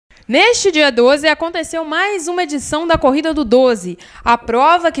Neste dia 12, aconteceu mais uma edição da Corrida do 12, a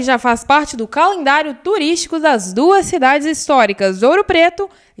prova que já faz parte do calendário turístico das duas cidades históricas, Ouro Preto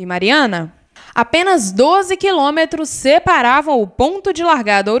e Mariana. Apenas 12 quilômetros separavam o ponto de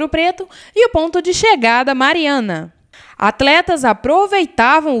largada Ouro Preto e o ponto de chegada Mariana. Atletas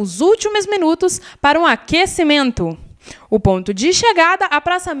aproveitavam os últimos minutos para um aquecimento. O ponto de chegada, a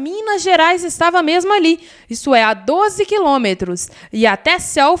Praça Minas Gerais, estava mesmo ali, isto é, a 12 quilômetros, e até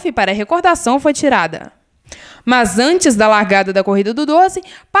selfie para recordação foi tirada. Mas antes da largada da Corrida do 12,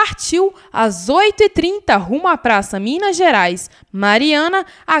 partiu às 8h30 rumo à Praça Minas Gerais, Mariana,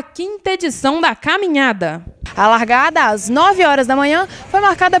 a 5ª edição da caminhada. A largada, às 9 horas da manhã, foi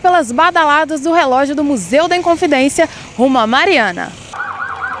marcada pelas badaladas do relógio do Museu da Inconfidência rumo a Mariana.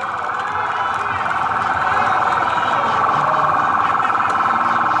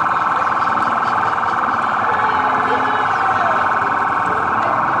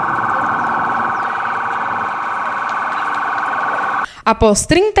 Após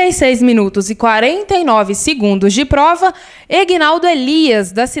 36 minutos e 49 segundos de prova, Egnaldo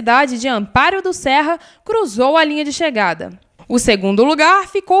Elias, da cidade de Amparo do Serra, cruzou a linha de chegada. O segundo lugar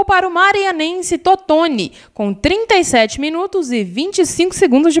ficou para o marianense Totone, com 37 minutos e 25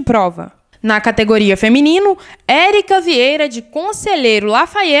 segundos de prova. Na categoria feminino, Érica Vieira, de Conselheiro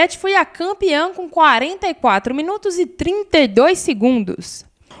Lafayette, foi a campeã com 44 minutos e 32 segundos.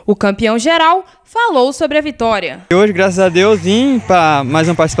 O campeão geral falou sobre a vitória. Hoje, graças a Deus, vim para mais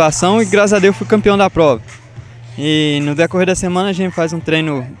uma participação e graças a Deus fui campeão da prova. E no decorrer da semana a gente faz um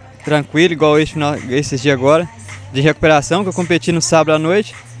treino tranquilo, igual esses dias agora, de recuperação, que eu competi no sábado à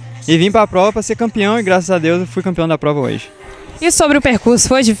noite. E vim para a prova para ser campeão e graças a Deus eu fui campeão da prova hoje. E sobre o percurso,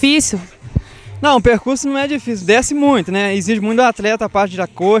 foi difícil? Não, o percurso não é difícil, desce muito, né? Exige muito do atleta a parte da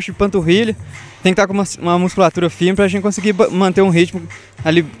coxa, panturrilha. Tem que estar com uma musculatura firme para a gente conseguir manter um ritmo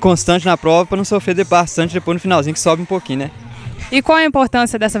ali constante na prova para não sofrer bastante depois no finalzinho, que sobe um pouquinho, né? E qual a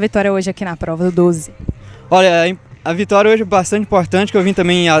importância dessa vitória hoje aqui na prova do 12? Olha, a vitória hoje é bastante importante, que eu vim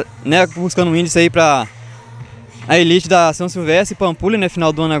também, né, buscando um índice aí para a elite da São Silvestre e Pampulha, né,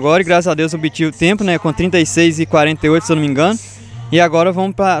 final do ano agora, e graças a Deus obtive o tempo, né, com 36,48, se eu não me engano. E agora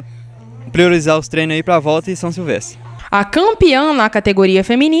vamos para priorizar os treinos aí para a volta e São Silvestre. A campeã na categoria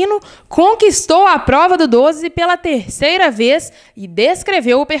feminino conquistou a prova do 12 pela 3ª vez e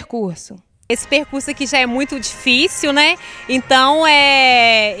descreveu o percurso. Esse percurso aqui já é muito difícil, né? Então,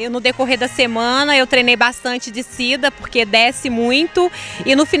 no decorrer da semana eu treinei bastante descida, porque desce muito.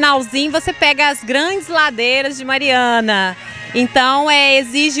 E no finalzinho você pega as grandes ladeiras de Mariana. Então,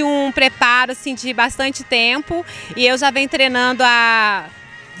 exige um preparo assim, de bastante tempo. E eu já venho treinando há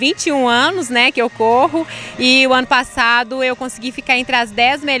 21 anos, né, que eu corro, e o ano passado eu consegui ficar entre as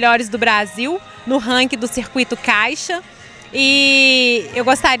 10 melhores do Brasil no ranking do circuito Caixa. E eu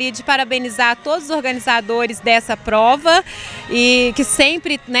gostaria de parabenizar todos os organizadores dessa prova e que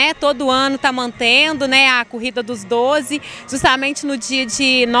sempre, né, todo ano está mantendo, né, a corrida dos 12, justamente no dia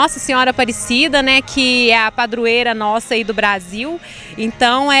de Nossa Senhora Aparecida, né, que é a padroeira nossa aí do Brasil.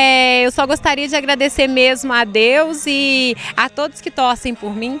 Então, eu só gostaria de agradecer mesmo a Deus e a todos que torcem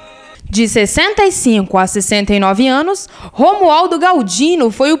por mim. De 65 a 69 anos, Romualdo Galdino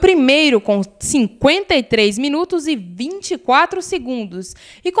foi o primeiro com 53 minutos e 24 segundos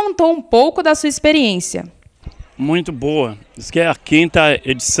e contou um pouco da sua experiência. Muito boa, isso que é a 5ª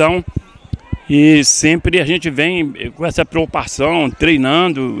edição e sempre a gente vem com essa preocupação,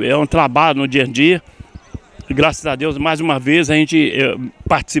 treinando, é um trabalho no dia a dia. E graças a Deus, mais uma vez,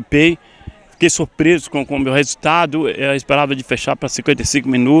 participei. Fiquei surpreso com o meu resultado, eu esperava de fechar para 55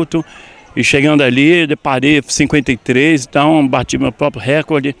 minutos e chegando ali, deparei 53, então bati meu próprio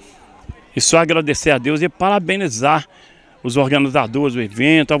recorde. E só agradecer a Deus e parabenizar os organizadores do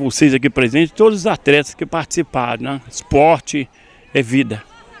evento, a vocês aqui presentes, todos os atletas que participaram, né? Esporte é vida.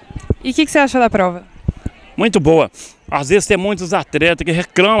 E o que você achou da prova? Muito boa. Às vezes tem muitos atletas que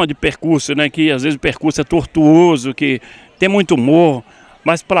reclamam de percurso, né? Que às vezes o percurso é tortuoso, que tem muito humor.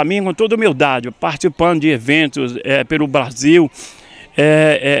 Mas para mim, com toda humildade, participando de eventos pelo Brasil,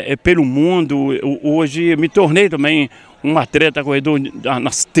 pelo mundo, hoje me tornei também um atleta corredor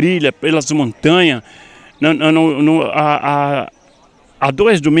nas trilhas, pelas montanhas. Há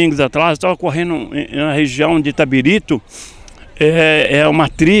 2 domingos atrás, estava correndo na região de Itabirito, uma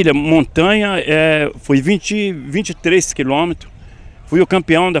trilha, montanha, foi 23 quilômetros. Fui o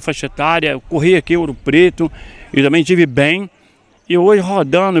campeão da faixa etária, corri aqui em Ouro Preto e também estive bem. E hoje,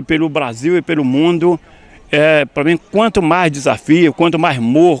 rodando pelo Brasil e pelo mundo, para mim, quanto mais desafio, quanto mais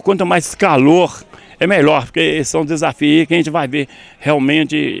humor, quanto mais calor, é melhor, porque são desafios que a gente vai ver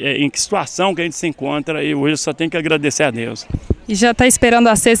realmente em que situação que a gente se encontra, e hoje só tem que agradecer a Deus. E já está esperando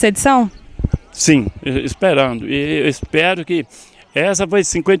a 6ª edição? Sim, esperando. E eu espero que essa foi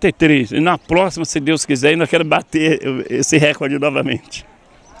 53. E na próxima, se Deus quiser, ainda quero bater esse recorde novamente.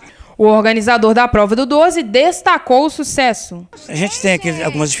 O organizador da prova do 12 destacou o sucesso. A gente tem aqui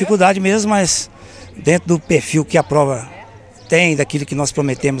algumas dificuldades mesmo, mas dentro do perfil que a prova tem, daquilo que nós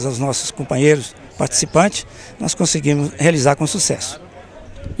prometemos aos nossos companheiros participantes, nós conseguimos realizar com sucesso.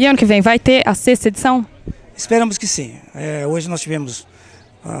 E ano que vem vai ter a 6ª edição? Esperamos que sim. Hoje nós tivemos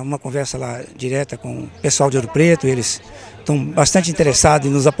uma conversa lá direta com o pessoal de Ouro Preto, eles estão bastante interessados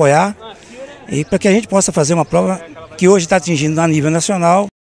em nos apoiar, e para que a gente possa fazer uma prova que hoje está atingindo a nível nacional